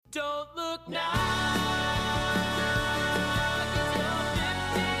Don't look now, 'cause your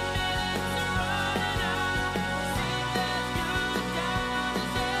 15 minutes are running out. See that good time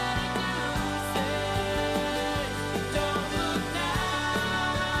is headed to say, don't look now,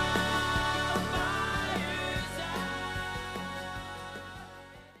 fire's out.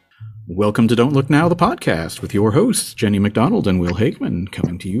 Welcome to Don't Look Now, the podcast with your hosts, Jenny McDonald and Will Hageman,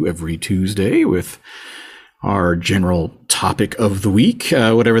 coming to you every Tuesday with our general topic of the week,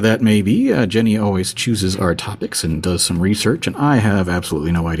 whatever that may be. Jenny always chooses our topics and does some research, and I have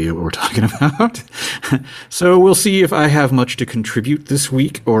absolutely no idea what we're talking about. So we'll see if I have much to contribute this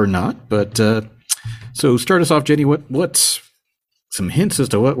week or not. But so start us off, Jenny. What's some hints as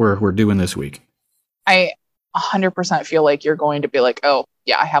to what we're doing this week? I 100% feel like you're going to be like, oh,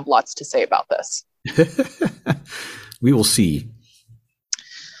 yeah, I have lots to say about this. We will see.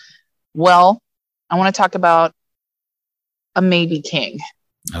 Well, I want to talk about a maybe king.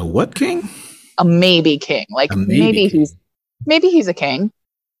 A what king? A maybe king. Like maybe he's a king.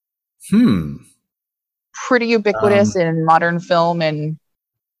 Pretty ubiquitous in modern film and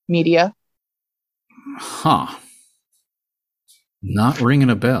media. Not ringing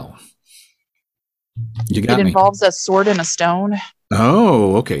a bell. You got it me. Involves a sword and a stone.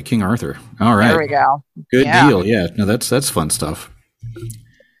 Oh, okay. King Arthur. All right. There we go. Good deal. Yeah. No, that's fun stuff.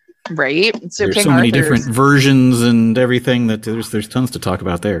 Right. So there's King so many Arthur's, different versions and everything that there's tons to talk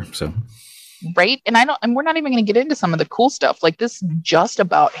about there. So. Right. And we're not even going to get into some of the cool stuff. Like this just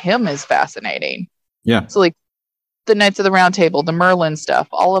about him is fascinating. Yeah. So like the Knights of the Round Table, the Merlin stuff,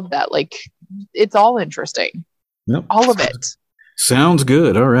 all of that, like it's all interesting. Yep. All of it. Sounds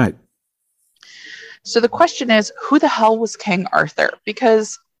good. All right. So the question is, who the hell was King Arthur?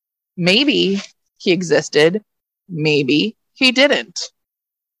 Because maybe he existed, maybe he didn't.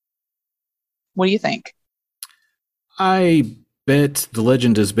 What do you think? I bet the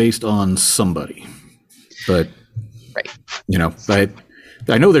legend is based on somebody, but right. You know,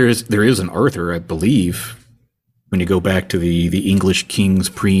 I know there is an Arthur, I believe, when you go back to the English kings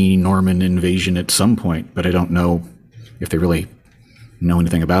pre-Norman invasion at some point, but I don't know if they really know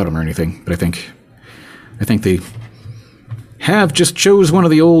anything about him or anything. But I think they have just chose one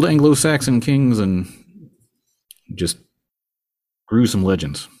of the old Anglo-Saxon kings and just grew some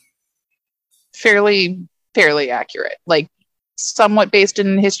legends. Fairly accurate. Like somewhat based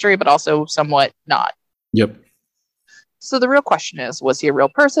in history, but also somewhat not. Yep. So the real question is, was he a real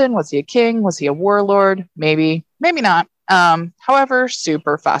person? Was he a king? Was he a warlord? Maybe not. However,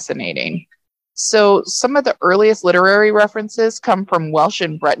 super fascinating. So some of the earliest literary references come from Welsh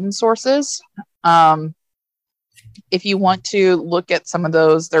and Breton sources. If you want to look at some of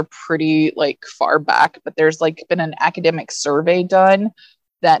those, they're pretty like far back, but there's like been an academic survey done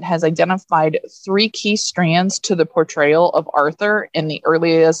that has identified 3 key strands to the portrayal of Arthur in the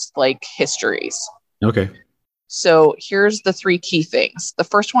earliest like histories. Okay. So here's the 3 key things. The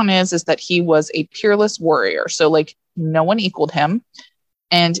first one is that he was a peerless warrior. So like no one equaled him.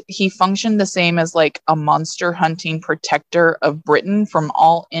 And he functioned the same as like a monster hunting protector of Britain from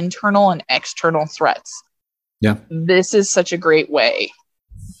all internal and external threats. Yeah. This is such a great way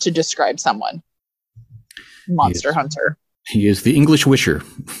to describe someone. Monster hunter. He is the English Witcher.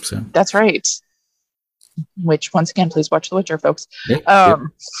 So that's right. Which, once again, please watch The Witcher, folks. Yep.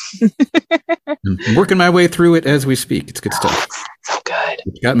 I'm working my way through it as we speak. It's good stuff. So good.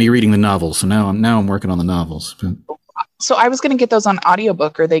 It got me reading the novels, so now I'm working on the novels. So I was going to get those on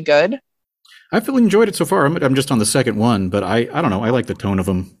audiobook. Are they good? I've really enjoyed it so far. I'm just on the second one, but I don't know. I like the tone of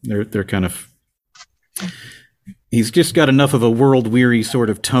them. They're kind of. He's just got enough of a world-weary sort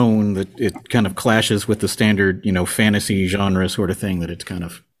of tone that it kind of clashes with the standard, fantasy genre sort of thing that it's kind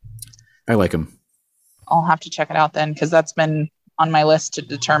of... I like him. I'll have to check it out then, because that's been on my list to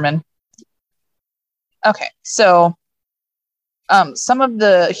determine. Okay, so some of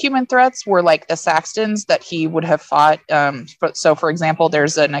the human threats were like the Saxons that he would have fought. So, for example,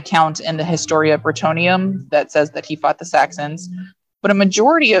 there's an account in the Historia Britannicum that says that he fought the Saxons. But a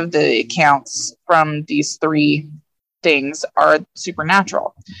majority of the accounts from these 3 things are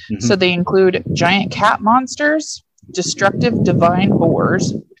supernatural. Mm-hmm. So they include giant cat monsters, destructive divine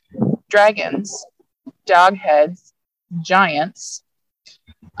boars, dragons, dog heads, giants,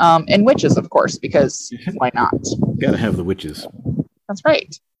 and witches, of course, because why not? Gotta have the witches. That's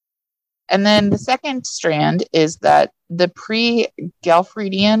right. And then the second strand is that the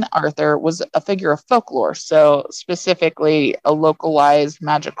pre-Galfredian Arthur was a figure of folklore, so specifically a localized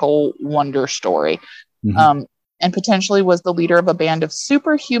magical wonder story, and potentially was the leader of a band of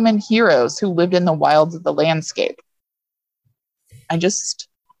superhuman heroes who lived in the wilds of the landscape. I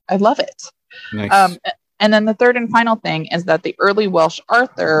love it. Nice. And then the third and final thing is that the early Welsh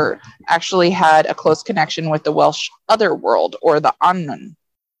Arthur actually had a close connection with the Welsh otherworld, or the Annwn.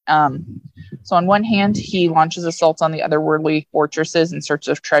 So on one hand, he launches assaults on the otherworldly fortresses in search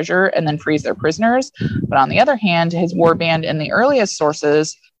of treasure and then frees their prisoners. But on the other hand, his warband in the earliest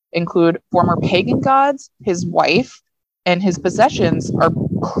sources include former pagan gods, his wife, and his possessions are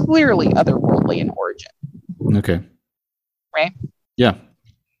clearly otherworldly in origin. Okay. Right? Yeah.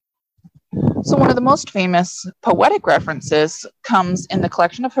 So one of the most famous poetic references comes in the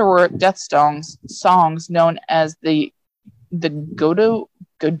collection of heroic death songs known as the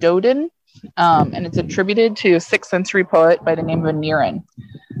Gododin, and it's attributed to a 6th century poet by the name of Aneurin.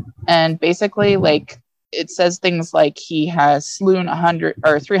 And basically, like, it says things like he has slewn 100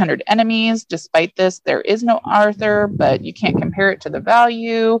 or 300 enemies. Despite this, there is no Arthur, but you can't compare it to the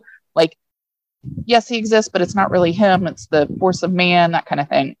value. Like, yes, he exists, but it's not really him. It's the force of man, that kind of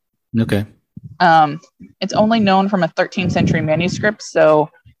thing. Okay. It's only known from a 13th century manuscript. So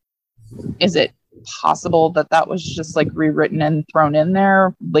is it possible that that was just like rewritten and thrown in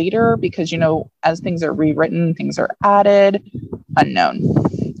there later? Because, you know, as things are rewritten, things are added. Unknown.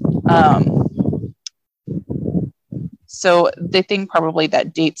 So they think probably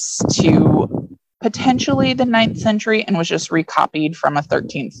that dates to potentially the 9th century and was just recopied from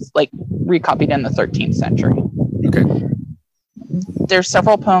recopied in the 13th century. Okay. There's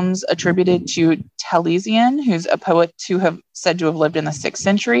several poems attributed to Taliesin, who's a poet who have said to have lived in the 6th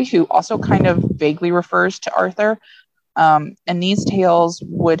century, who also kind of vaguely refers to Arthur. And these tales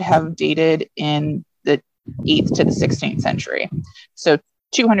would have dated in the 8th to the 16th century. So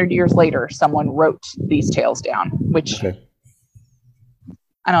 200 years later, someone wrote these tales down, which Okay.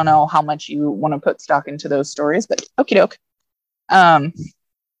 I don't know how much you want to put stock into those stories, but okie doke.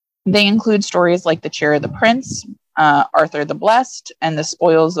 They include stories like the Chair of the Prince, Arthur the Blessed, and the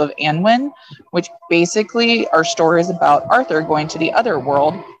Spoils of Anwen, which basically are stories about Arthur going to the other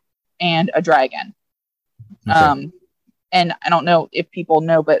world and a dragon. Okay. And I don't know if people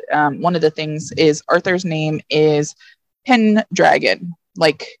know, but one of the things is Arthur's name is Pendragon,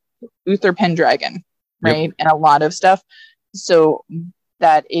 like Uther Pendragon, right? Yep. And a lot of stuff. So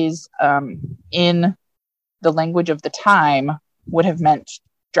that is in the language of the time would have meant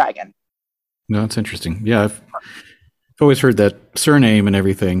dragon. No, that's interesting. Yeah, I've always heard that surname and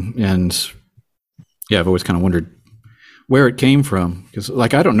everything, and yeah, I've always kind of wondered where it came from, because,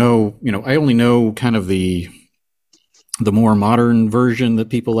 like, I don't know, you know, I only know kind of the more modern version that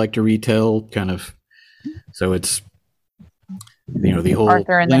people like to retell, kind of. So it's, you know, the whole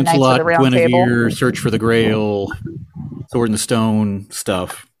Arthur and the Knights of Lancelot, the Round Guinevere, Table. Search for the Grail, Sword in the Stone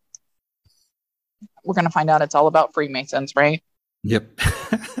stuff. We're going to find out it's all about Freemasons, right? Yep.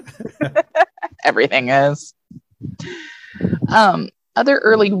 Everything is. Other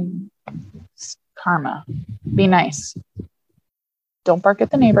early karma. Be nice. Don't bark at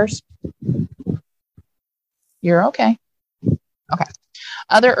the neighbors. You're okay. Okay.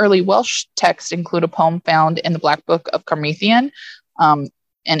 Other early Welsh texts include a poem found in the Black Book of Carmarthen,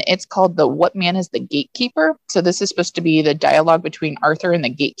 and it's called the What Man is the Gatekeeper? So this is supposed to be the dialogue between Arthur and the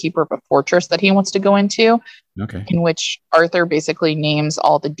gatekeeper of a fortress that he wants to go into, Okay. in which Arthur basically names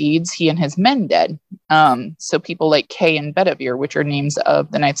all the deeds he and his men did. So people like Kay and Bedivere, which are names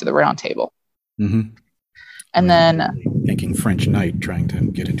of the Knights of the Round Table. Mm-hmm. And then, Thinking French knight trying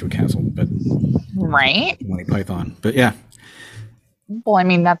to get into a castle, but right? Monty Python. But yeah. Well, I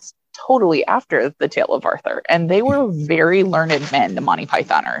mean, that's totally after the Tale of Arthur. And they were very learned men, the Monty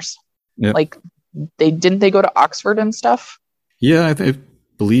Pythoners. Yep. Like, they go to Oxford and stuff? Yeah, I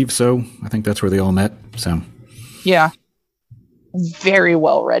believe so. I think that's where they all met. So Yeah. Very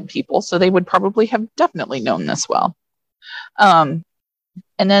well-read people. So they would probably have definitely known this well. And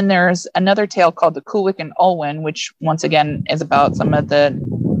then there's another tale called the Culic and Olwen, which once again is about some of the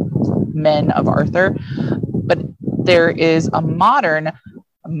men of Arthur. But there is a modern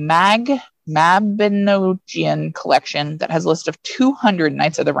Mabinogian collection that has a list of 200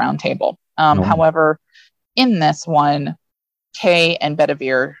 Knights of the Round Table. However, in this one, Kay and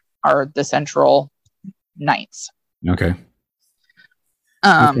Bedivere are the central knights. okay.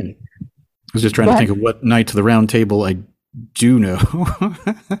 Um, Okay. I was just trying Go to ahead. think of what Knights of the Round Table I do know.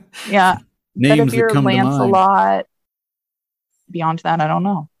 Yeah, Names that Bedivere, come to mind. Lancelot. Beyond that, I don't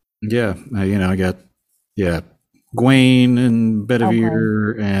know. Yeah, I got Gawain and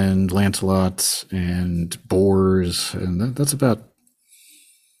Bedivere and Lancelot and Bors, and that's about,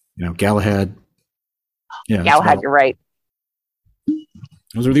 Galahad. Yeah, that's Galahad, about- you're right.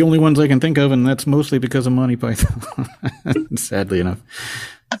 those are the only ones I can think of, and that's mostly because of Monty Python. Sadly enough.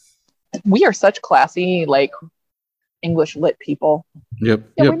 We are such classy, like, English lit people. Yep.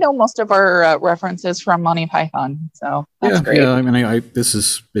 Yeah, Yep. we know most of our references from Monty Python, so that's great. Yeah. I mean,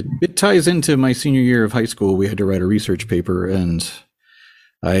 it ties into my senior year of high school. We had to write a research paper, and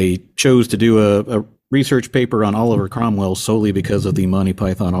I chose to do a research paper on Oliver Cromwell solely because of the Monty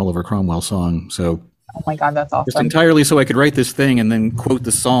Python Oliver Cromwell song. So Oh my God, that's just awesome. entirely so I could write this thing and then quote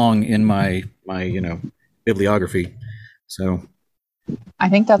the song in my bibliography. So I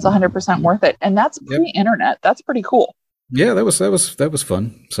think that's 100% worth it, and that's Yep. pre-internet. That's pretty cool. yeah, that was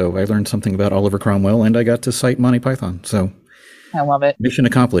fun. So I learned something about Oliver Cromwell, and I got to cite Monty Python. So I love it. mission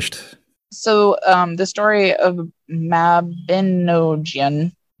accomplished. So the story of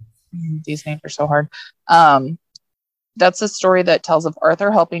Mabinogion, these names are so hard. That's a story that tells of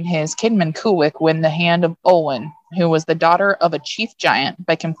Arthur helping his kidman Kuwik win the hand of Olwen, who was the daughter of a chief giant,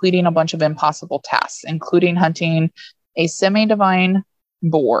 by completing a bunch of impossible tasks, including hunting a semi-divine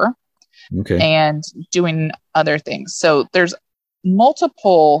boar Okay. and doing other things. So there's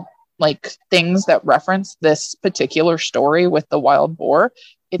multiple like things that reference this particular story with the wild boar.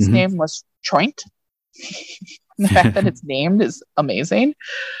 Its Mhm. name was Troint. The fact that it's named is amazing.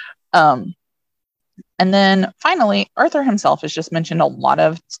 And then finally, Arthur himself is just mentioned a lot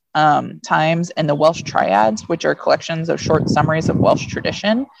of times in the Welsh Triads, which are collections of short summaries of Welsh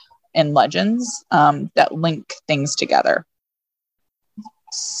tradition and legends that link things together.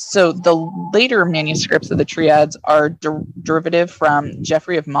 So the later manuscripts of the Triads are derivative from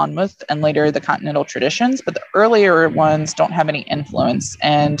Geoffrey of Monmouth and later the Continental traditions, but the earlier ones don't have any influence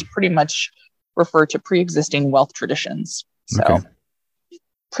and pretty much refer to pre-existing Welsh traditions. So Okay.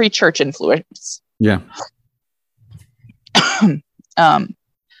 pre-church influence. Yeah.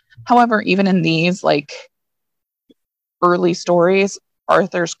 However, even in these like early stories,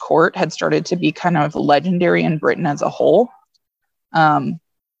 Arthur's court had started to be kind of legendary in Britain as a whole.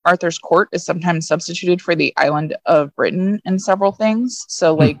 Arthur's court is sometimes substituted for the island of Britain in several things.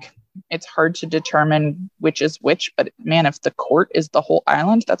 So like it's hard to determine which is which, but man, if the court is the whole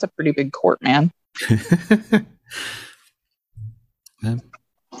island, that's a pretty big court, man. Yeah.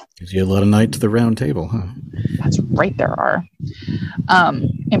 Gives you a lot of knights to the round table, huh? That's right, there are.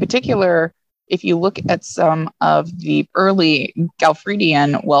 In particular, if you look at some of the early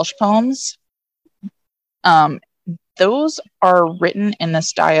Galfredian Welsh poems, those are written in the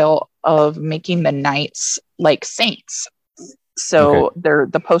style of making the knights like saints. So they're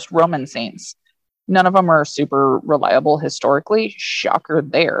the post-Roman saints. None of them are super reliable historically. Shocker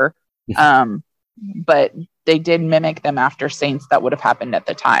there. But they did mimic them after saints that would have happened at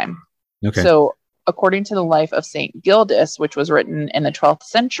the time. Okay. So according to the life of Saint Gildas, which was written in the 12th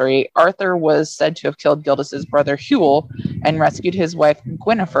century, Arthur was said to have killed Gildas's brother Hewel and rescued his wife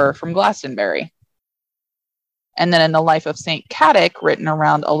Guinevere from Glastonbury. And then in the life of Saint Caddick, written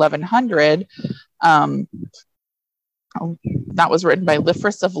around 1100, that was written by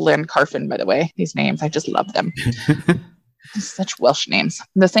Lifrus of Llancarfan, by the way. These names, I just love them. Such Welsh names.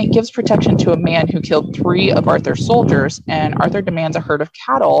 The saint gives protection to a man who killed 3 of Arthur's soldiers, and Arthur demands a herd of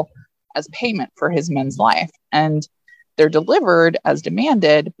cattle as payment for his men's life. And they're delivered as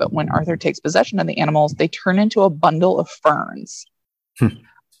demanded, but when Arthur takes possession of the animals, they turn into a bundle of ferns. I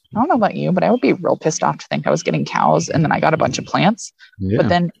don't know about you, but I would be real pissed off to think I was getting cows and then I got a bunch of plants. Yeah. But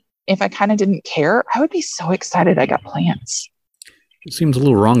then if I kind of didn't care, I would be so excited I got plants. It seems a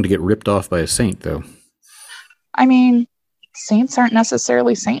little wrong to get ripped off by a saint, though. I mean, saints aren't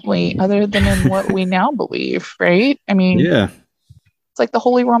necessarily saintly other than in what we now believe, right? I mean, Yeah. it's like the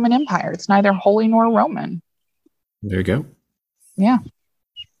Holy Roman Empire. It's neither holy nor Roman. There you go. Yeah.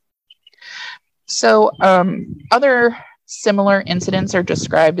 So other similar incidents are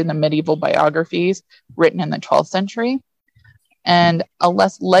described in the medieval biographies written in the 12th century. And a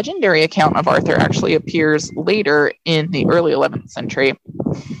less legendary account of Arthur actually appears later in the early 11th century,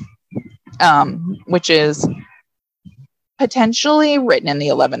 which is potentially written in the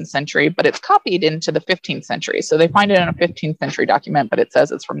 11th century, but it's copied into the 15th century. So they find it in a 15th century document, but it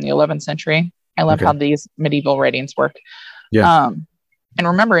says it's from the 11th century. I love how these medieval writings work. Yeah. And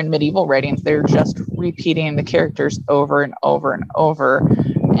remember, in medieval writings, they're just repeating the characters over and over and over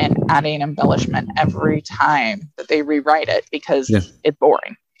and adding embellishment every time that they rewrite it because it's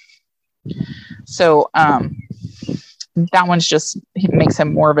boring. So that one's just, it makes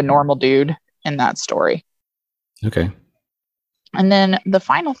him more of a normal dude in that story. Okay. And then the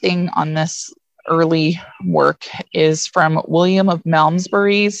final thing on this early work is from William of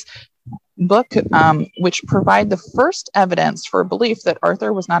Malmesbury's book, which provide the first evidence for belief that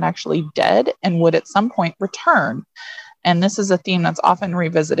Arthur was not actually dead and would at some point return. And this is a theme that's often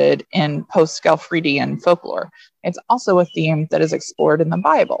revisited in post-Galfredian folklore. It's also a theme that is explored in the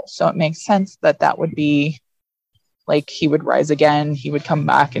Bible. So it makes sense that that would be Like he would rise again, he would come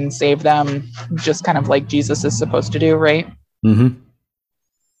back and save them, just kind of like Jesus is supposed to do, right? Mm-hmm.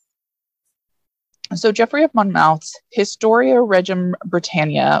 So Geoffrey of Monmouth's Historia Regum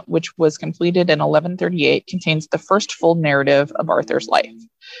Britannia, which was completed in 1138, contains the first full narrative of Arthur's life.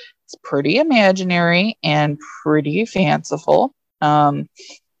 It's pretty imaginary and pretty fanciful.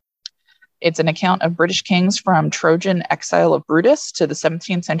 It's an account of British kings from Trojan exile of Brutus to the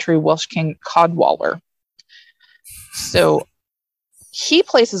 17th century Welsh king Cadwalader. So he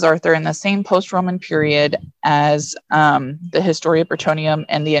places Arthur in the same post-Roman period as the Historia Brittonum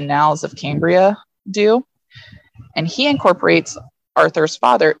and the Annals of Cambria do. And he incorporates Arthur's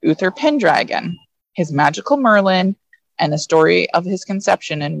father, Uther Pendragon, his magical Merlin, and the story of his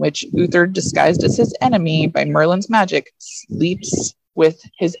conception in which Uther, disguised as his enemy by Merlin's magic, sleeps with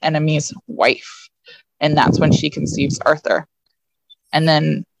his enemy's wife. And that's when she conceives Arthur. And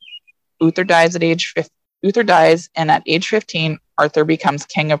then Uther dies, and at age 15, Arthur becomes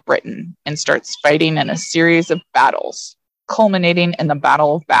king of Britain and starts fighting in a series of battles, culminating in the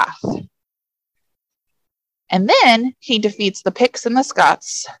Battle of Bath. And then he defeats the Picts and the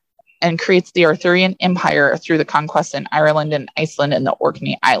Scots and creates the Arthurian Empire through the conquests in Ireland and Iceland and the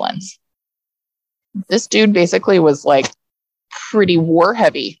Orkney Islands. This dude basically was like pretty war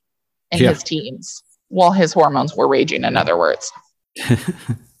heavy in his teens while his hormones were raging, in other words.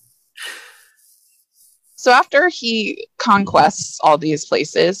 So after he conquests all these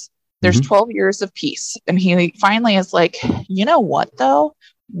places, there's 12 years of peace. And he finally is like, you know what, though?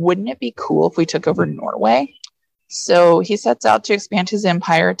 Wouldn't it be cool if we took over Norway? So he sets out to expand his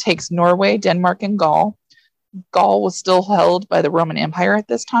empire, takes Norway, Denmark, and Gaul. Gaul was still held by the Roman Empire at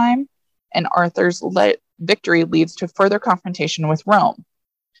this time, and Arthur's victory leads to further confrontation with Rome.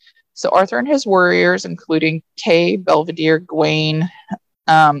 So Arthur and his warriors, including Kay, Belvedere, Gawain,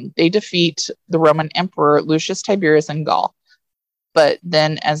 they defeat the Roman Emperor Lucius Tiberius in Gaul. But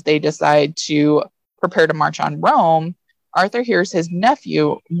then as they decide to prepare to march on Rome, Arthur hears his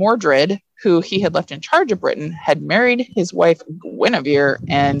nephew, Mordred, who he had left in charge of Britain, had married his wife, Guinevere,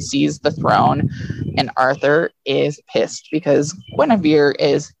 and seized the throne. And Arthur is pissed because Guinevere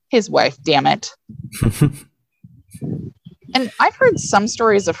is his wife, damn it. And I've heard some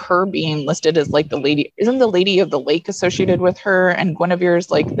stories of her being listed as like the lady. Isn't the Lady of the Lake associated with her? And Guinevere's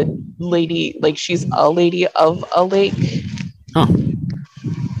like the lady, like she's a lady of a lake. Oh,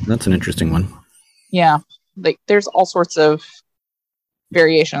 that's an interesting one. Yeah. Like there's all sorts of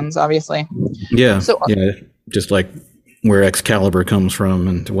variations, obviously. Yeah. So, yeah. Just like where Excalibur comes from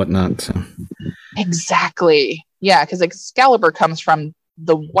and whatnot. So. Exactly. Yeah. Because Excalibur comes from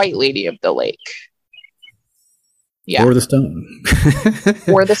the White Lady of the Lake. Yeah. Or the stone.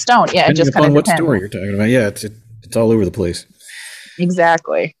 Or the stone. Yeah. It just kind of depends. What depends. story you're talking about. Yeah. It's all over the place.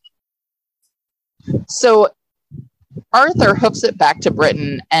 Exactly. So Arthur hoofs it back to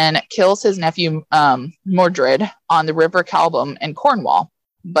Britain and kills his nephew Mordred on the River Calbum in Cornwall.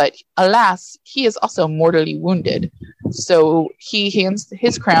 But alas, he is also mortally wounded. So he hands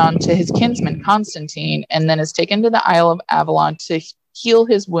his crown to his kinsman Constantine and then is taken to the Isle of Avalon to heal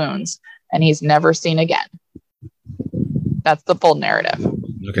his wounds. And he's never seen again. That's the full narrative.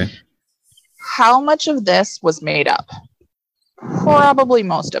 Okay. How much of this was made up? Probably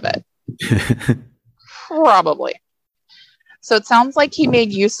most of it. Probably. So it sounds like he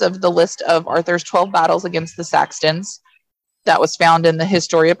made use of the list of Arthur's 12 battles against the Saxons that was found in the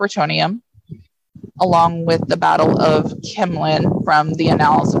Historia Brittonum, along with the Battle of Kemlin from the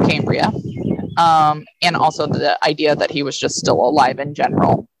Annals of Cambria, and also the idea that he was just still alive in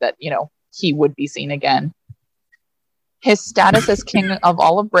general, that, you know, he would be seen again. His status as king of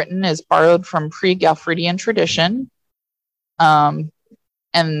all of Britain is borrowed from pre-Galfridian tradition, and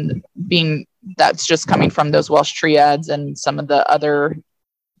being that's just coming from those Welsh triads and some of the other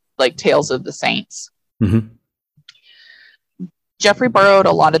like tales of the saints. Mm-hmm. Geoffrey borrowed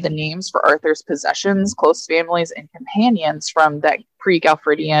a lot of the names for Arthur's possessions, close families, and companions from that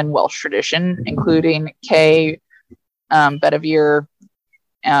pre-Galfridian Welsh tradition, including Kay, Bedivere.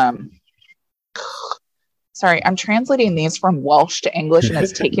 Sorry, I'm translating these from Welsh to English, and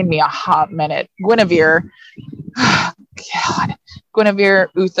it's taken me a hot minute. Guinevere, God, Guinevere,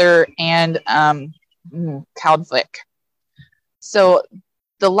 Uther, and Caldflick. So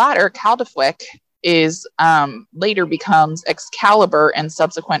the latter, Caldflick, is later becomes Excalibur and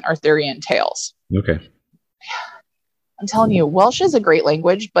subsequent Arthurian tales. Okay. I'm telling you, Welsh is a great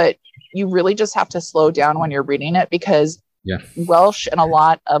language, but you really just have to slow down when you're reading it because Welsh and a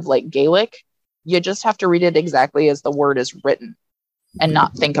lot of like Gaelic, you just have to read it exactly as the word is written and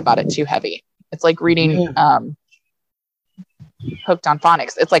not think about it too heavy. It's like reading Hooked on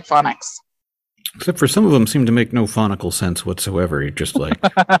Phonics. It's like phonics. Except for some of them seem to make no phonical sense whatsoever. You're just like,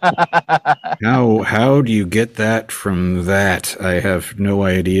 how do you get that from that? I have no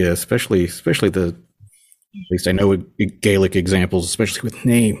idea. Especially the, at least I know Gaelic examples, especially with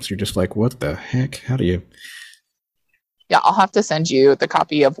names. You're just like, what the heck? How do you? Yeah, I'll have to send you the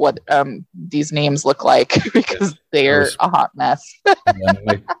copy of what these names look like because they're a hot mess.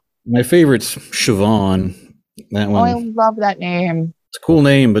 My favorite's Siobhan. That one. Oh, I love that name. It's a cool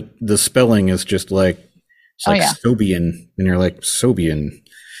name, but the spelling is just like it's like yeah. Sobian, and you're like Sobian.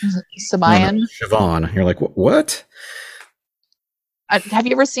 Sabayan. No, Siobhan. You're like, what? Have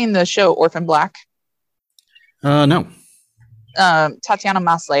you ever seen the show Orphan Black? No. Tatiana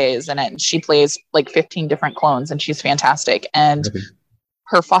Maslany is in it, and she plays like 15 different clones, and she's fantastic. And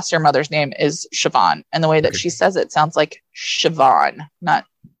her foster mother's name is Siobhan, and the way that she says it sounds like Siobhan, not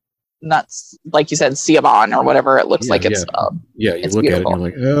like you said, Siobhan or whatever it looks like. It's you it's look beautiful.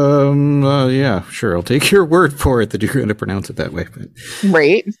 at it and you're like, yeah, sure, I'll take your word for it that you're going to pronounce it that way. But,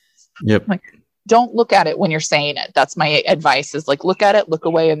 right? Yep. Like, don't look at it when you're saying it. That's my advice. Is like look at it, look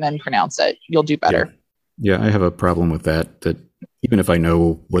away, and then pronounce it. You'll do better. Yeah, I have a problem with that. That even if I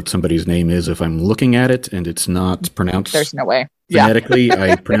know what somebody's name is, if I'm looking at it and it's not pronounced, There's no way. Phonetically,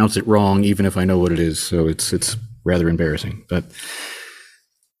 I pronounce it wrong, even if I know what it is. So it's rather embarrassing. But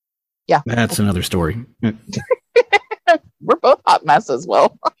yeah, that's another story. We're both hot messes.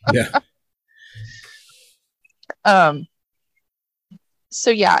 Well, yeah.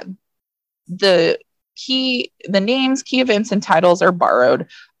 So yeah, the names, key events, and titles are borrowed,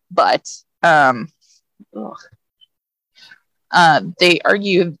 but they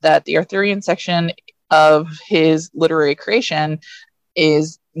argue that the Arthurian section of his literary creation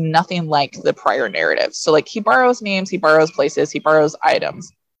is nothing like the prior narrative. So like he borrows names, he borrows places, he borrows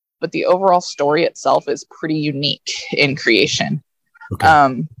items, but the overall story itself is pretty unique in creation.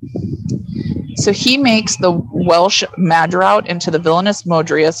 Okay. So he makes the Welsh Madrout into the villainous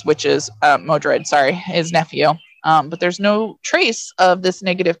Modrius, which is Modred, his nephew. But there's no trace of this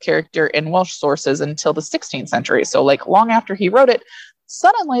negative character in Welsh sources until the 16th century. So like long after he wrote it,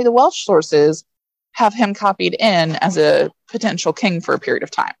 suddenly the Welsh sources have him copied in as a potential king for a period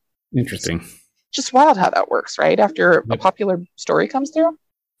of time. Interesting. Just wild how that works, right? After a popular story comes through.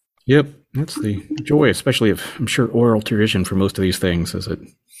 Yep. That's the joy, especially of, I'm sure, oral tradition for most of these things, is it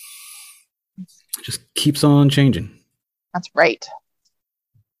just keeps on changing. That's right.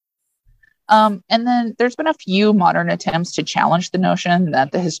 And then there's been a few modern attempts to challenge the notion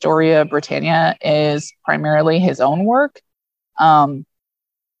that the Historia Britannica is primarily his own work.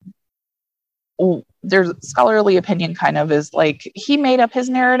 There's scholarly opinion kind of is like he made up his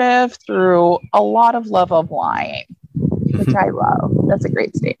narrative through a lot of love of lying, which I love. That's a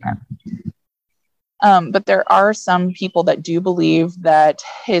great statement. But there are some people that do believe that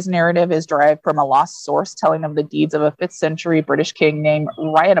his narrative is derived from a lost source telling of the deeds of a 5th century British king named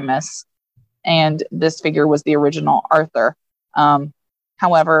Rhadamanthus, and this figure was the original Arthur.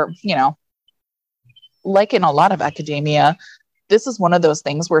 However, like in a lot of academia, this is one of those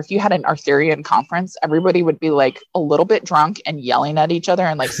things where if you had an Arthurian conference, everybody would be like a little bit drunk and yelling at each other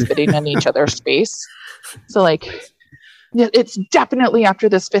and like spitting in each other's face. So like, it's definitely after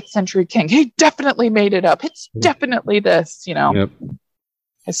this 5th century king. He definitely made it up. It's definitely this, Yep.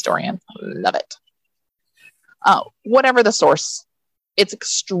 Historians love it. Whatever the source, it's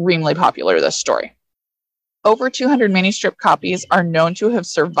extremely popular, this story. Over 200 manuscript copies are known to have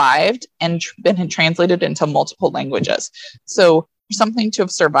survived and been translated into multiple languages. So something to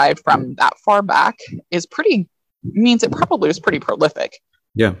have survived from that far back means it probably was pretty prolific.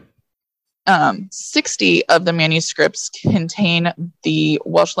 Yeah. 60 of the manuscripts contain the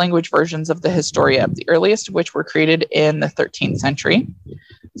Welsh language versions of the Historia, the earliest of which were created in the 13th century.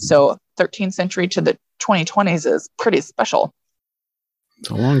 So 13th century to the 2020s is pretty special. It's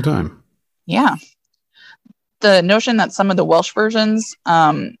a long time. Yeah. The notion that some of the Welsh versions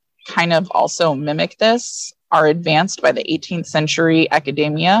kind of also mimic this are advanced by the 18th century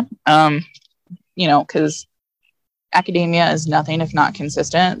academia, because academia is nothing if not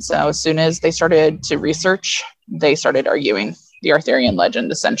consistent. So as soon as they started to research, they started arguing the Arthurian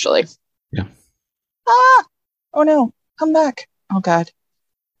legend, essentially. Yeah. Oh no, come back. Oh God.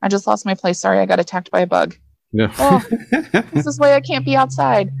 I just lost my place. Sorry, I got attacked by a bug. Yeah. Oh, this is why I can't be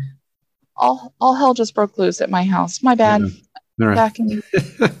outside. All hell just broke loose at my house. My bad. Yeah. All right. Back in.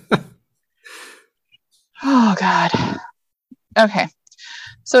 Oh God. Okay.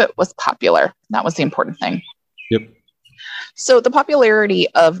 So it was popular. That was the important thing. Yep. So the popularity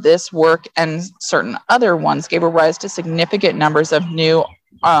of this work and certain other ones gave a rise to significant numbers of new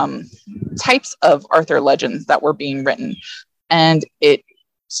types of Arthur legends that were being written. And it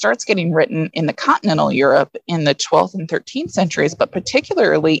starts getting written in the continental Europe in the 12th and 13th centuries, but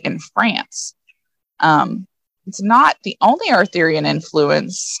particularly in France. It's not the only Arthurian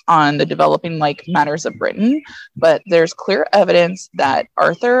influence on the developing like matters of Britain, but there's clear evidence that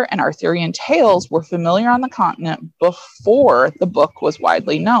Arthur and Arthurian tales were familiar on the continent before the book was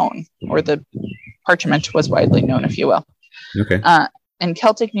widely known, or the parchment was widely known, if you will. Okay. And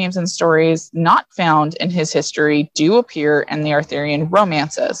Celtic names and stories not found in his history do appear in the Arthurian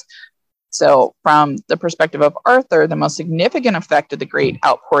romances. So from the perspective of Arthur, the most significant effect of the great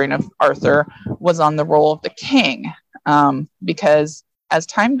outpouring of Arthur was on the role of the king, because as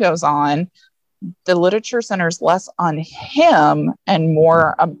time goes on, the literature centers less on him and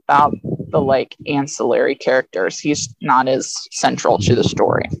more about the like ancillary characters. He's not as central to the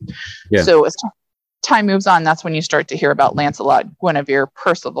story. Yeah. So as time moves on, that's when you start to hear about Lancelot, Guinevere,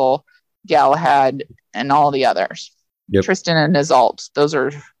 Percival, Galahad, and all the others. Yep. Tristan and Isolde, those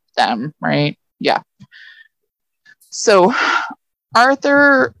are them, right? Yeah. So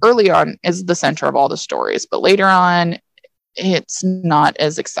Arthur early on is the center of all the stories, but later on it's not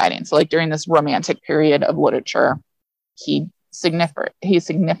as exciting. So like during this romantic period of literature, he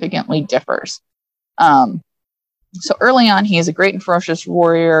significantly differs. So early on, he is a great and ferocious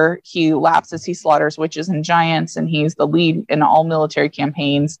warrior. He laughs as he slaughters witches and giants, and he's the lead in all military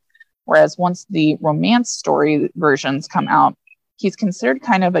campaigns. Whereas once the romance story versions come out, he's considered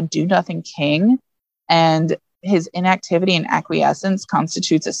kind of a do-nothing king, and his inactivity and acquiescence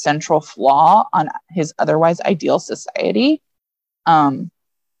constitutes a central flaw on his otherwise ideal society,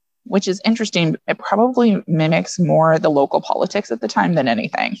 which is interesting. It probably mimics more the local politics at the time than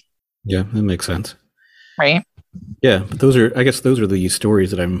anything. Yeah, that makes sense. Right? Yeah, but those are the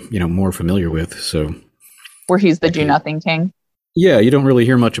stories that I'm, more familiar with. So where he's the do-nothing king. Yeah, you don't really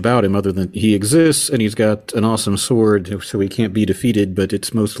hear much about him other than he exists and he's got an awesome sword, so he can't be defeated. But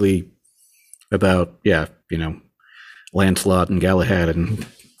it's mostly about, Lancelot and Galahad and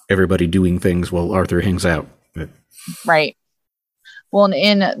everybody doing things while Arthur hangs out. But. Right. Well,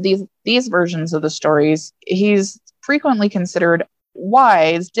 in these versions of the stories, he's frequently considered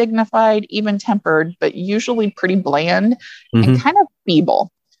wise, dignified, even-tempered, but usually pretty bland and kind of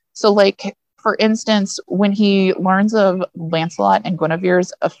feeble. So, like, for instance, when he learns of Lancelot and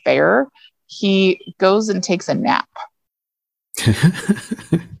Guinevere's affair, he goes and takes a nap.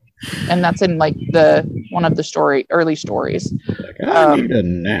 And that's in like one of the early stories. I need a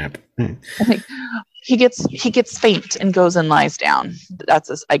nap. I think he gets faint and goes and lies down.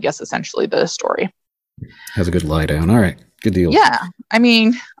 That's I guess essentially the story. Has a good lie down. All right, good deal. Yeah, I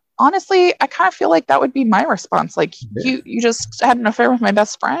mean, honestly, I kind of feel like that would be my response. Like, you just had an affair with my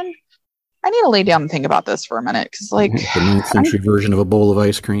best friend. I need to lay down and think about this for a minute, because like the 9th century version of a bowl of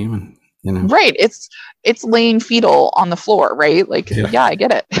ice cream, and right, it's laying fetal on the floor, right? Like, yeah I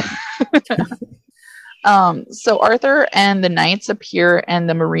get it. So Arthur and the Knights appear in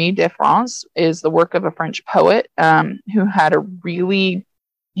the Marie de France is the work of a French poet who had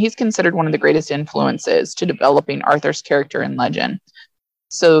he's considered one of the greatest influences to developing Arthur's character and legend.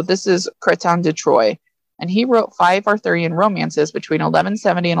 So this is Cretin de Troyes, and he wrote 5 Arthurian romances between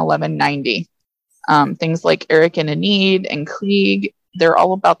 1170 and 1190. Things like Eric and Enid and Klieg, they're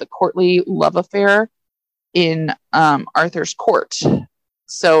all about the courtly love affair in Arthur's court.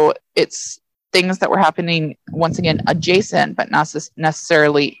 So it's things that were happening, once again, adjacent, but not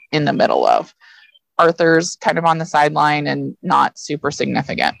necessarily in the middle of. Arthur's kind of on the sideline and not super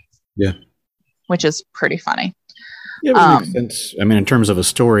significant. Yeah. Which is pretty funny. Yeah, but it makes sense. I mean, in terms of a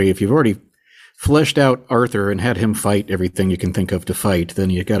story, if you've already fleshed out Arthur and had him fight everything you can think of to fight,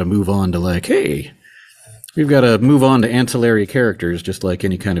 then you got to move on to like, hey, we've got to move on to ancillary characters, just like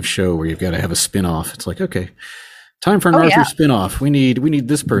any kind of show where you've got to have a spin-off. It's like, okay, time for an Arthur spin-off. We need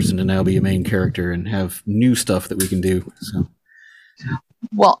this person to now be a main character and have new stuff that we can do. So.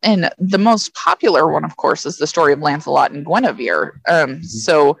 Well, and the most popular one, of course, is the story of Lancelot and Guinevere.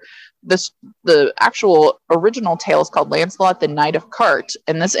 So the actual original tale is called Lancelot, the Knight of Cart,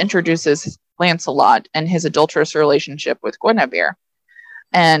 and this introduces Lancelot and his adulterous relationship with Guinevere.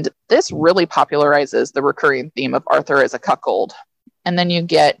 And this really popularizes the recurring theme of Arthur as a cuckold. And then you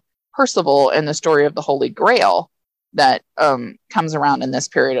get Percival and the story of the Holy Grail that comes around in this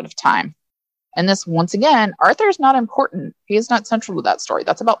period of time. And this, once again, Arthur is not important. He is not central to that story.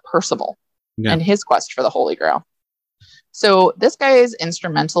 That's about Percival and his quest for the Holy Grail. So this guy is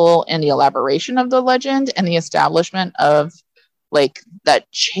instrumental in the elaboration of the legend and the establishment of like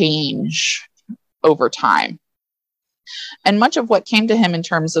that change over time. And much of what came to him in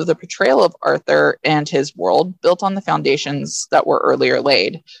terms of the portrayal of Arthur and his world built on the foundations that were earlier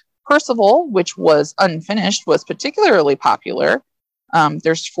laid. Percival, which was unfinished, was particularly popular.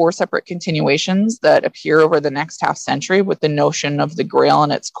 There's 4 separate continuations that appear over the next half century, with the notion of the Grail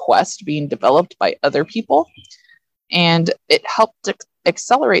and its quest being developed by other people. And it helped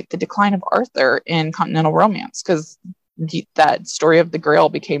accelerate the decline of Arthur in continental romance, because that story of the Grail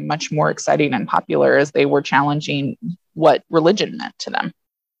became much more exciting and popular as they were challenging what religion meant to them.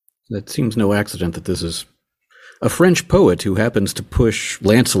 That seems no accident that this is a French poet who happens to push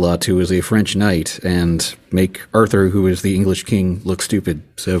Lancelot, who is a French knight, and make Arthur, who is the English king, look stupid.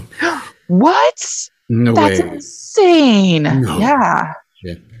 So, what? No That's way. insane. No. Yeah.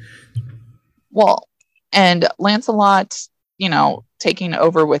 Yeah. Well, and Lancelot, taking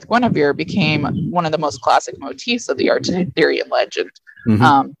over with Guinevere became one of the most classic motifs of the Arthurian legend.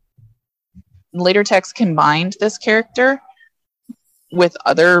 Mhm. Later texts combined this character with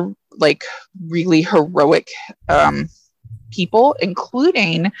other really heroic people,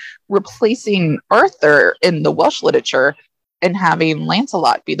 including replacing Arthur in the Welsh literature and having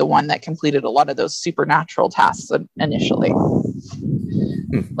Lancelot be the one that completed a lot of those supernatural tasks initially.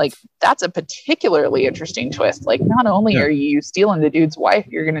 That's a particularly interesting twist. Not only are you stealing the dude's wife,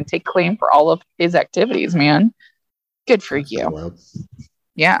 you're going to take claim for all of his activities, man. Good for you. Wow.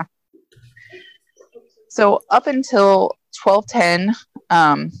 Yeah. So up until 1210,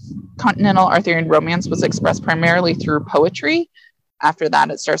 continental Arthurian romance was expressed primarily through poetry. After that,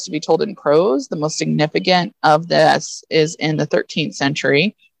 it starts to be told in prose. The most significant of this is in the 13th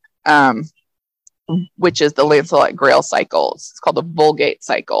century, which is the Lancelot Grail cycle. It's called the Vulgate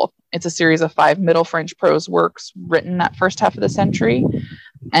cycle. It's a series of 5 Middle French prose works written that first half of the century.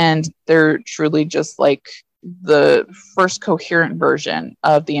 And they're truly just the first coherent version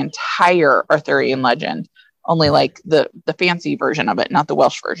of the entire Arthurian legend, only the fancy version of it, not the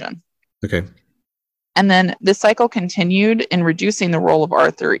Welsh version. Okay. And then this cycle continued in reducing the role of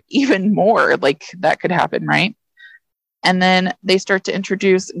Arthur even more. That could happen, right? And then they start to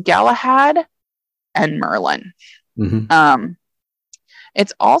introduce Galahad and Merlin. Mm-hmm.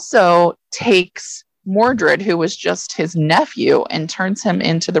 It also takes Mordred, who was just his nephew, and turns him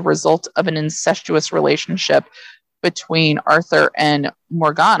into the result of an incestuous relationship between Arthur and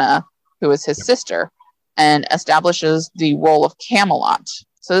Morgana, who is his sister, and establishes the role of Camelot.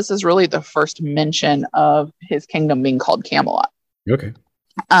 So this is really the first mention of his kingdom being called Camelot. Okay.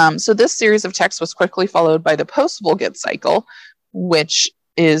 So this series of texts was quickly followed by the post-Vulgate cycle, which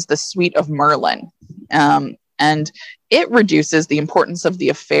is the Suite of Merlin. And it reduces the importance of the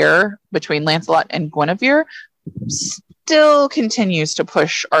affair between Lancelot and Guinevere, still continues to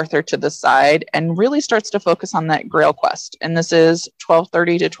push Arthur to the side, and really starts to focus on that Grail quest. And this is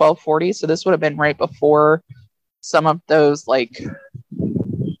 1230 to 1240, so this would have been right before some of those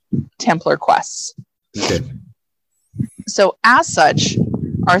Templar quests. Okay. So as such,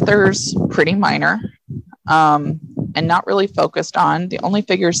 Arthur's pretty minor and not really focused on. The only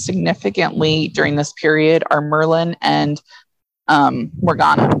figures significantly during this period are Merlin and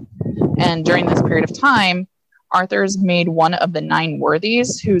Morgana. And during this period of time, Arthur is made one of the 9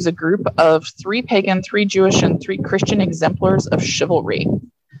 worthies, who's a group of 3 pagan, 3 Jewish, and 3 Christian exemplars of chivalry.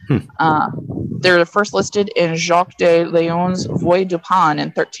 They're first listed in Jacques de Leon's Voix du Pan in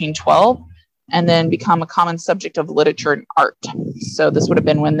 1312, and then become a common subject of literature and art. So this would have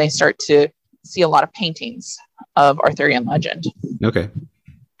been when they start to see a lot of paintings of Arthurian legend. Okay.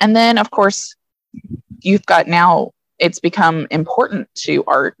 And then, of course, you've got now, it's become important to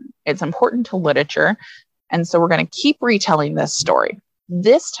art. It's important to literature. And so we're going to keep retelling this story.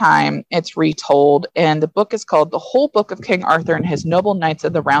 This time it's retold, and the book is called The Whole Book of King Arthur and His Noble Knights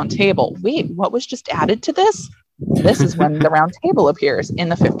of the Round Table. Wait, what was just added to this? This is when the Round Table appears in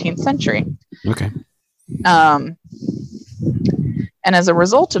the 15th century. Okay. And as a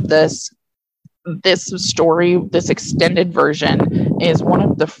result of this story, this extended version, is one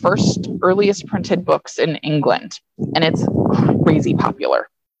of the first earliest printed books in England, and it's crazy popular.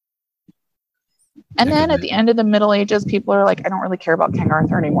 And then at the end of the Middle Ages, people are like, I don't really care about King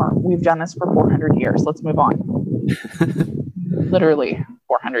Arthur anymore. We've done this for 400 years. Let's move on. Literally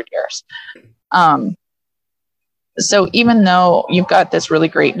 400 years. So even though you've got this really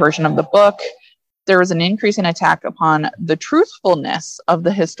great version of the book, there was an increasing attack upon the truthfulness of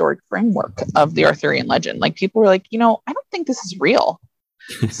the historic framework of the Arthurian legend. People were like, I don't think this is real.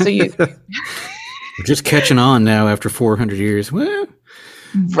 So We're just catching on now after 400 years. Well,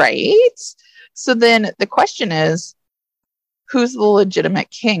 right? So then the question is, who's the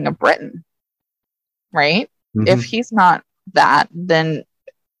legitimate king of Britain? Right? mm-hmm. If he's not that, then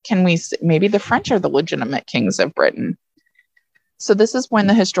can we maybe the French are the legitimate kings of Britain? So this is when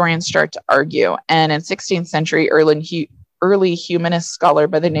the historians start to argue. And in 16th century, early humanist scholar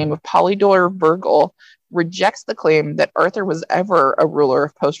by the name of Polydor Virgil rejects the claim that Arthur was ever a ruler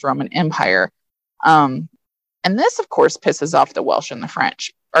of post-Roman Empire. And this, of course, pisses off the Welsh and the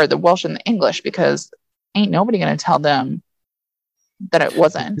French, or the Welsh and the English, because ain't nobody going to tell them that it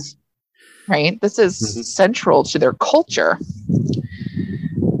wasn't, right? This is central to their culture.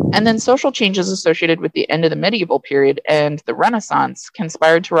 And then social changes associated with the end of the medieval period and the Renaissance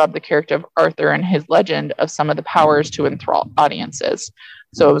conspired to rob the character of Arthur and his legend of some of the powers to enthrall audiences.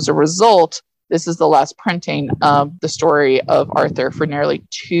 So as a result, this is the last printing of the story of Arthur for nearly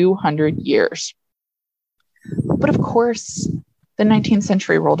 200 years. But of course, the 19th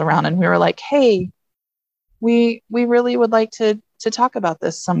century rolled around and we were like, hey, we really would like to talk about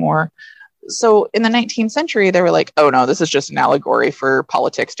this some more. So in the 19th century, they were like, oh no, this is just an allegory for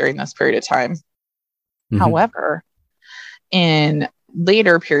politics during this period of time. However, in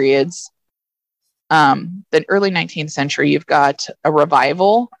later periods, the early 19th century, you've got a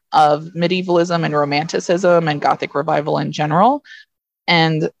revival of medievalism and romanticism and Gothic revival in general.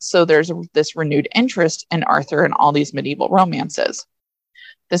 And so there's this renewed interest in Arthur and all these medieval romances.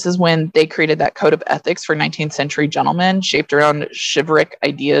 This is when they created that code of ethics for 19th century gentlemen shaped around chivalric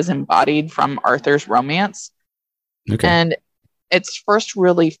ideas embodied from Arthur's romance. Okay. And it's first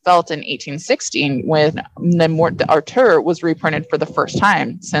really felt in 1816 when the Morte d'Arthur was reprinted for the first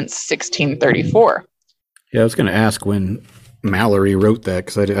time since 1634. Yeah, I was going to ask when Mallory wrote that,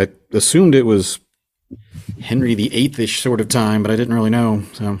 because I assumed it was Henry VIII-ish sort of time, but I didn't really know.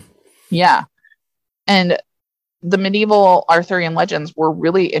 So yeah. And the medieval Arthurian legends were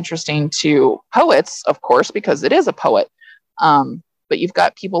really interesting to poets, of course, because it is a poet. But you've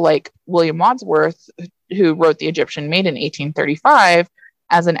got people like William Wordsworth, who wrote The Egyptian Maid in 1835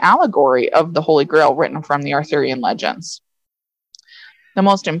 as an allegory of the Holy Grail written from the Arthurian legends. The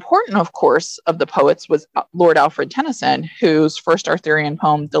most important, of course, of the poets was Lord Alfred Tennyson, whose first Arthurian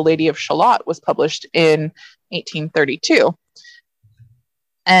poem, The Lady of Shalott, was published in 1832.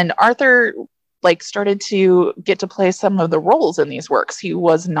 And Arthur started to get to play some of the roles in these works. He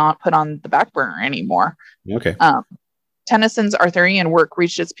was not put on the back burner anymore. okay. Tennyson's Arthurian work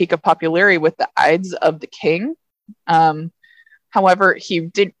reached its peak of popularity with the Ides of the King. However, he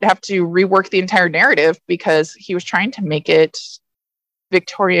did have to rework the entire narrative because he was trying to make it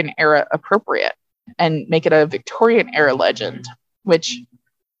Victorian era appropriate and make it a Victorian era legend, which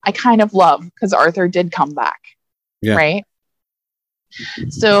I kind of love because Arthur did come back, right?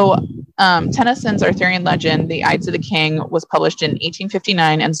 So Tennyson's Arthurian legend, The Ides of the King, was published in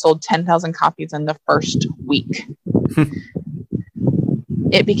 1859 and sold 10,000 copies in the first week.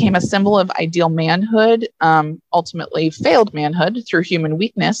 It became a symbol of ideal manhood, ultimately failed manhood through human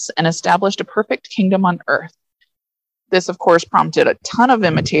weakness, and established a perfect kingdom on earth. This, of course, prompted a ton of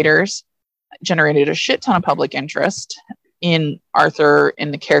imitators, generated a shit ton of public interest in Arthur,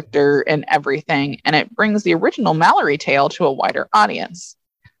 in the character, in everything, and it brings the original Mallory tale to a wider audience.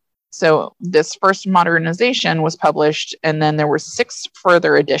 So this first modernization was published, and then there were 6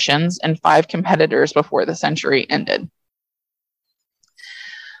 further editions and 5 competitors before the century ended.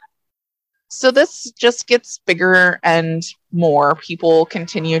 So this just gets bigger and more. People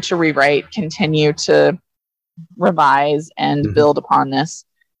continue to rewrite, continue to revise and build upon this.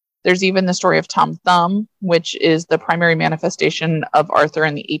 There's even the story of Tom Thumb, which is the primary manifestation of Arthur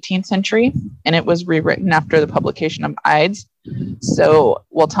in the 18th century, and it was rewritten after the publication of Ides. So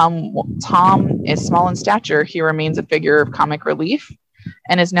while Tom is small in stature, he remains a figure of comic relief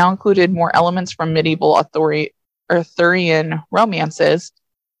and has now included more elements from medieval Arthurian romances.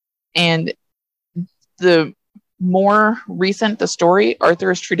 And the more recent the story, Arthur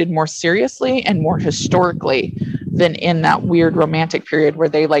is treated more seriously and more historically than in that weird romantic period where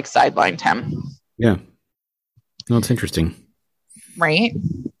they sidelined him. Yeah. No, it's interesting. Right?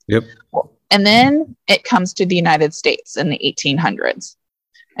 Yep. And then it comes to the United States in the 1800s.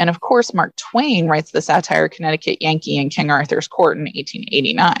 And of course, Mark Twain writes the satire Connecticut Yankee in King Arthur's Court in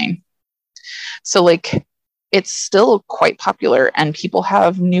 1889. So it's still quite popular and people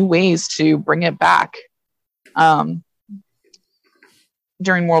have new ways to bring it back.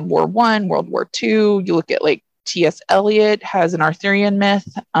 During World War I, World War II, you look at T.S. Eliot has an Arthurian myth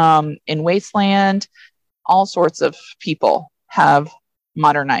in Wasteland. All sorts of people have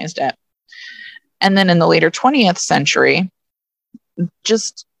modernized it. And then in the later 20th century,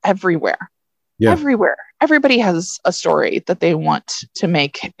 just everywhere. Everybody has a story that they want to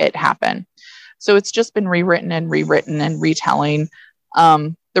make it happen. So it's just been rewritten and retelling.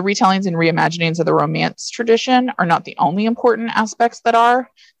 The retellings and reimaginings of the Romance tradition are not the only important aspects that are.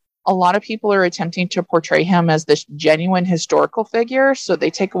 a lot of people are attempting to portray him as this genuine historical figure. So they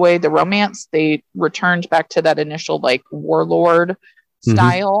take away the romance. They returned back to that initial like warlord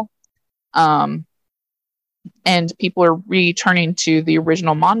style. And people are returning to the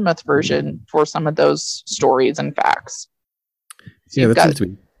original Monmouth version for some of those stories and facts. So yeah, that seems to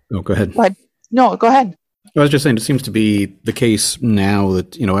be. Oh, go ahead. No, go ahead. I was just saying, it seems to be the case now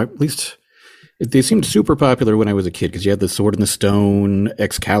that, at least they seemed super popular when I was a kid, because you had the Sword in the Stone,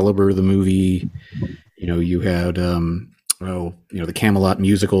 Excalibur, the movie. You had, the Camelot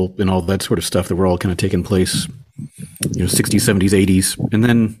musical and all that sort of stuff that were all kind of taking place, 60s, 70s, 80s. And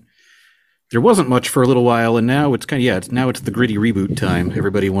then there wasn't much for a little while, and now it's it's the gritty reboot time.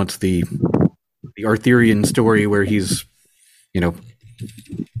 Everybody wants the Arthurian story where he's,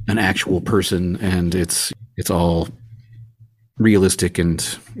 an actual person, and it's all realistic and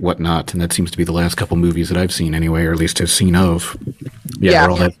whatnot. And that seems to be the last couple movies that I've seen anyway, or at least have seen of. Yeah,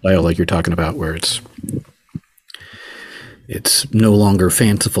 all that style like you're talking about, where it's no longer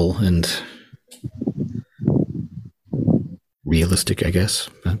fanciful and realistic, I guess.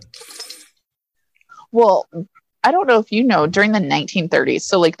 Well, I don't know if you know, during the 1930s,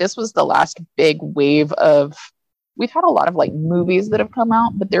 so like this was the last big wave of, we've had a lot of like movies that have come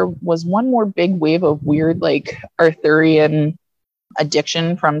out, but there was one more big wave of weird like Arthurian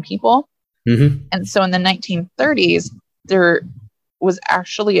addiction from people. And so in the 1930s, there was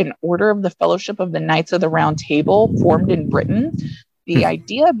actually an order of the Fellowship of the Knights of the Round Table formed in Britain. The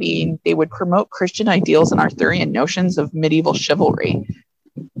idea being they would promote Christian ideals and Arthurian notions of medieval chivalry.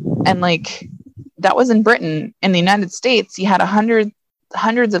 And like, that was in Britain. In the United States, you had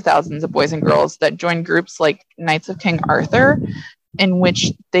hundreds of thousands of boys and girls that joined groups like Knights of King Arthur, in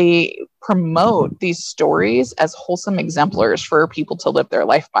which they promote these stories as wholesome exemplars for people to live their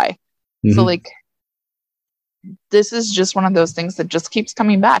life by. So like, this is just one of those things that just keeps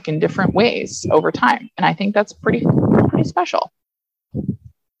coming back in different ways over time. And I think that's pretty special.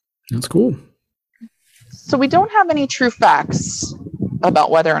 That's cool. So we don't have any true facts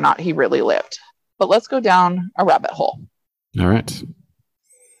about whether or not he really lived, but let's go down a rabbit hole. All right.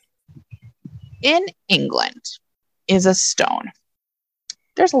 In England is a stone.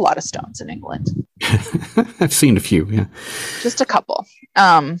 There's a lot of stones in England. I've seen a few, yeah. Just a couple.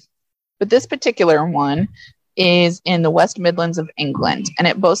 But this particular one is in the West Midlands of England, and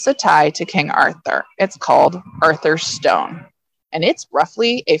it boasts a tie to King Arthur. It's called Arthur's Stone, and it's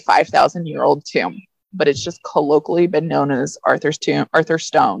roughly a 5,000-year-old tomb, but it's just colloquially been known as Arthur's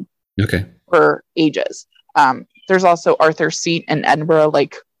Stone. Okay. For ages. There's also Arthur's Seat in Edinburgh.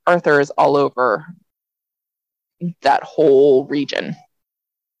 Like, Arthur is all over that whole region.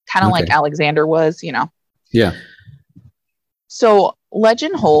 Kind of like Alexander was, Yeah. So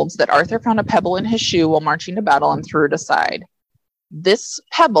legend holds that Arthur found a pebble in his shoe while marching to battle and threw it aside. This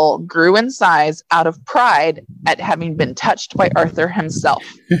pebble grew in size out of pride at having been touched by Arthur himself.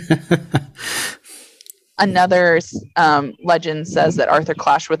 Another legend says that Arthur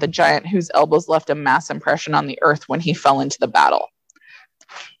clashed with a giant whose elbows left a mass impression on the earth when he fell into the battle.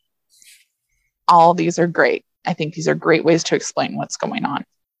 All these are great. I think these are great ways to explain what's going on.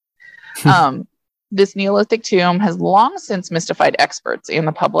 This Neolithic tomb has long since mystified experts and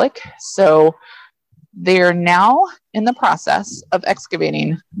the public. So they're now in the process of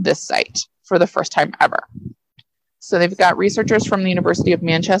excavating this site for the first time ever. So they've got researchers from the University of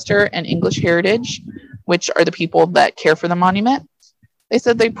Manchester and English Heritage, which are the people that care for the monument. They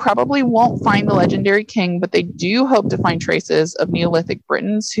said they probably won't find the legendary king, but they do hope to find traces of Neolithic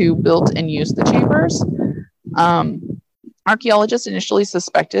Britons who built and used the chambers. Archaeologists initially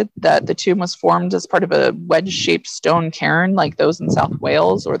suspected that the tomb was formed as part of a wedge-shaped stone cairn like those in South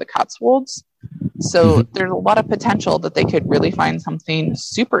Wales or the Cotswolds. So there's a lot of potential that they could really find something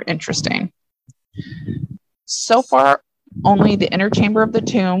super interesting. So far, only the inner chamber of the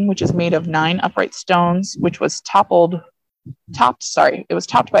tomb, which is made of 9 upright stones, which was topped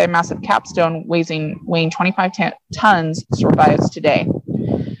by a massive capstone weighing 25 tons, survives today.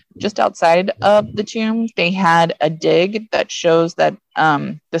 Just outside of the tomb, they had a dig that shows that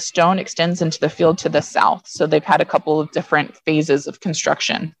the stone extends into the field to the south. So they've had a couple of different phases of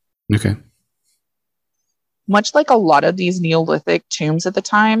construction. Okay. Much like a lot of these Neolithic tombs at the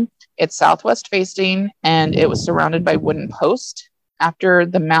time, it's southwest facing, and it was surrounded by wooden posts. After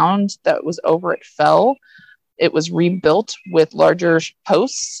the mound that was over it fell, it was rebuilt with larger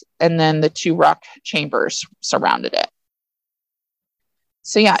posts, and then the 2 rock chambers surrounded it.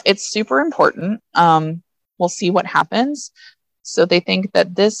 So yeah, it's super important. We'll see what happens. So they think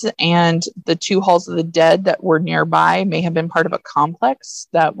that this and the two halls of the dead that were nearby may have been part of a complex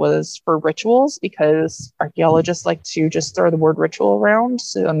that was for rituals, because archaeologists like to just throw the word ritual around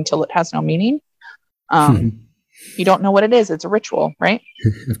until it has no meaning. You don't know what it is. It's a ritual, right?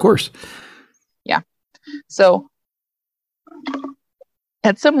 Of course. Yeah. So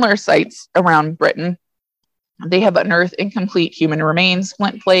at similar sites around Britain, they have unearthed incomplete human remains,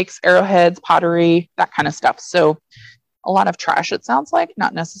 flint flakes, arrowheads, pottery, that kind of stuff. So a lot of trash, it sounds like,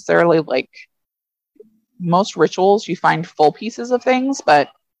 not necessarily like most rituals. You find full pieces of things, but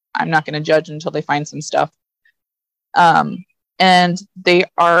I'm not going to judge until they find some stuff. And they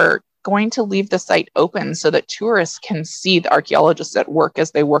are going to leave the site open so that tourists can see the archaeologists at work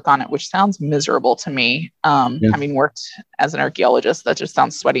as they work on it, which sounds miserable to me. Having worked as an archaeologist, that just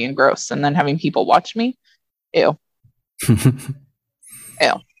sounds sweaty and gross. And then having people watch me, ew.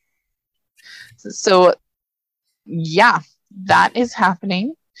 Ew. So yeah, that is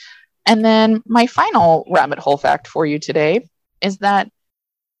happening. And then my final rabbit hole fact for you today is that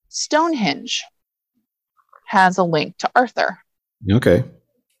Stonehenge has a link to Arthur. Okay.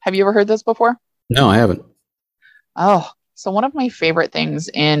 Have you ever heard this before? No, I haven't. Oh, so one of my favorite things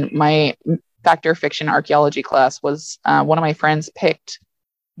in my fact or fiction archaeology class was one of my friends picked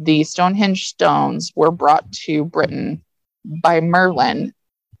the Stonehenge stones were brought to Britain by Merlin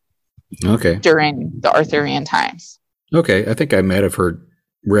during the Arthurian times. Okay, I think I might have heard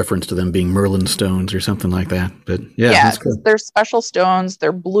reference to them being Merlin stones or something like that. But yeah, yeah, that's cool. They're special stones.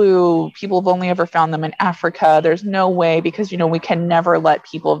 They're blue. People have only ever found them in Africa. There's no way, because we can never let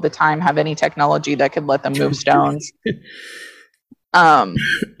people of the time have any technology that could let them move stones.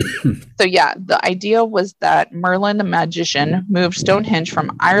 So yeah, the idea was that Merlin the magician moved Stonehenge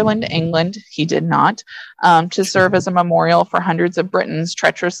from Ireland to England. He did not, to serve as a memorial for hundreds of Britons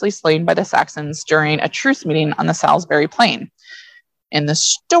treacherously slain by the Saxons during a truce meeting on the Salisbury Plain. In the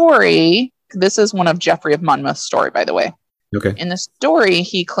story, this is one of Geoffrey of Monmouth's story, by the way. Okay. In the story,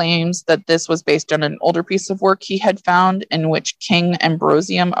 he claims that this was based on an older piece of work he had found in which King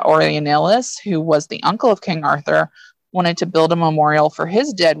Ambrosium Aurelianus, who was the uncle of King Arthur, wanted to build a memorial for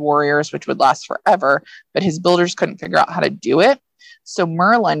his dead warriors, which would last forever, but his builders couldn't figure out how to do it. So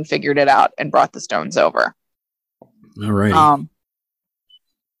Merlin figured it out and brought the stones over. All right.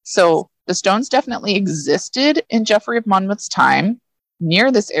 So the stones definitely existed in Geoffrey of Monmouth's time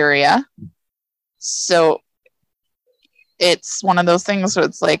near this area. So it's one of those things where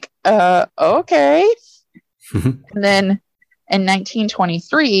it's like, okay. And then in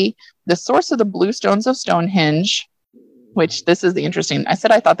 1923, the source of the blue stones of Stonehenge, which this is the interesting, I said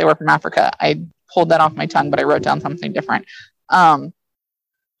I thought they were from Africa. I pulled that off my tongue, but I wrote down something different. The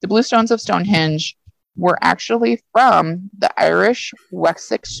blue stones of Stonehenge were actually from the Irish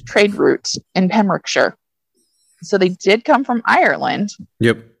Wessex trade route in Pembrokeshire. So they did come from Ireland.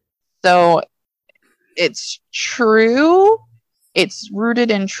 Yep. So it's true. It's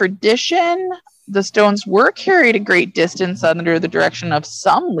rooted in tradition. The stones were carried a great distance under the direction of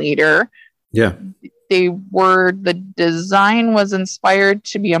some leader. Yeah. The design was inspired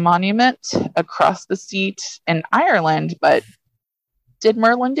to be a monument across the seat in Ireland, but did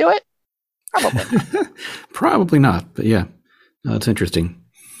Merlin do it? Probably not. Probably not, but yeah, it's interesting.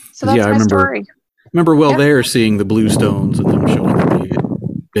 So that's my story. Remember there seeing the blue stones and them showing that they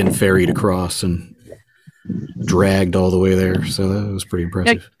had been ferried across and dragged all the way there. So that was pretty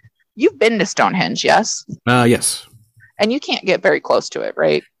impressive. Now, you've been to Stonehenge, yes? Yes. And you can't get very close to it,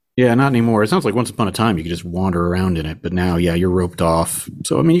 right? Yeah, not anymore. It sounds like once upon a time you could just wander around in it, but now, yeah, you're roped off.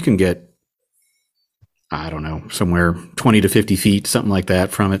 So, I mean, you can get, I don't know, somewhere 20 to 50 feet, something like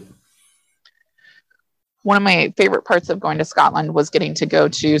that from it. One of my favorite parts of going to Scotland was getting to go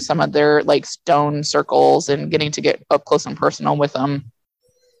to some of their like stone circles and getting to get up close and personal with them.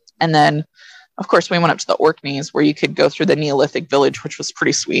 And then, of course, we went up to the Orkneys where you could go through the Neolithic village, which was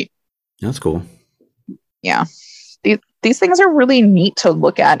pretty sweet. That's cool. Yeah. These things are really neat to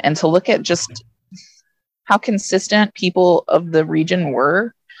look at, and to look at just how consistent people of the region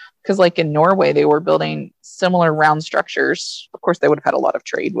were. Because like in Norway, they were building similar round structures. Of course, they would have had a lot of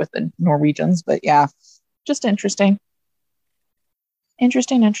trade with the Norwegians, but yeah, just interesting.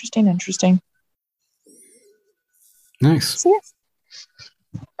 Interesting. Nice. So,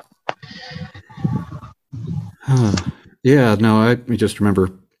 yeah, no, I just remember,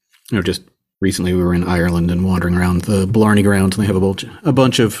 just recently we were in Ireland and wandering around the Blarney grounds, and they have a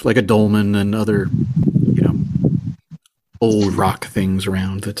bunch of like a dolmen and other, old rock things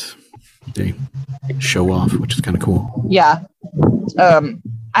around that they show off, which is kind of cool. Yeah.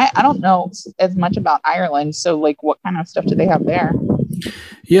 I don't know as much about Ireland, so like what kind of stuff do they have there?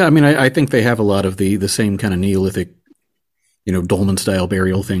 Yeah, I mean, I think they have a lot of the same kind of Neolithic, dolmen style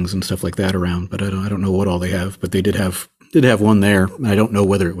burial things and stuff like that around. But I don't know what all they have. But they did have one there. I don't know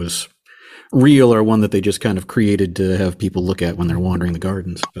whether it was real or one that they just kind of created to have people look at when they're wandering the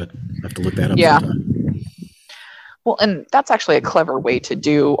gardens. But I have to look that up. Yeah. sometime. Well, and that's actually a clever way to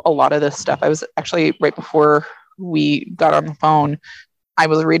do a lot of this stuff. I was actually, right before we got on the phone, I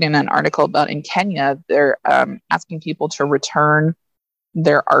was reading an article about in Kenya, they're asking people to return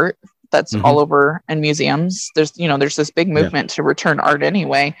their art that's all over in museums. There's this big movement to return art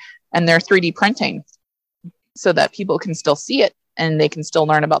anyway, and they're 3D printing so that people can still see it and they can still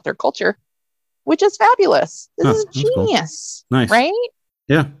learn about their culture, which is fabulous. This is genius. Cool. Nice. Right?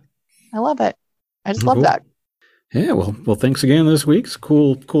 Yeah. I love it. I just love that. Yeah, well, thanks again this week. It's a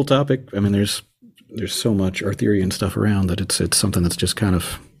cool topic. I mean, there's so much Arthurian stuff around that it's something that's just kind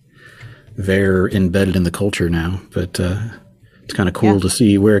of there embedded in the culture now. But it's kind of cool to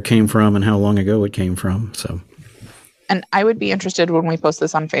see where it came from and how long ago it came from. So, and I would be interested when we post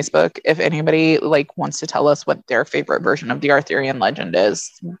this on Facebook if anybody wants to tell us what their favorite version of the Arthurian legend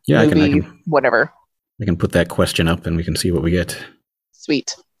is. Yeah, movie, I can whatever. I can put that question up and we can see what we get.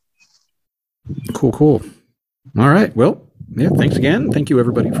 Sweet. Cool. All right. Well, yeah, thanks again. Thank you,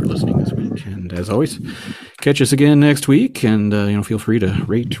 everybody, for listening this week. And as always, catch us again next week. And, feel free to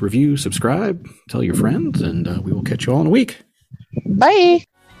rate, review, subscribe, tell your friends, and we will catch you all in a week. Bye.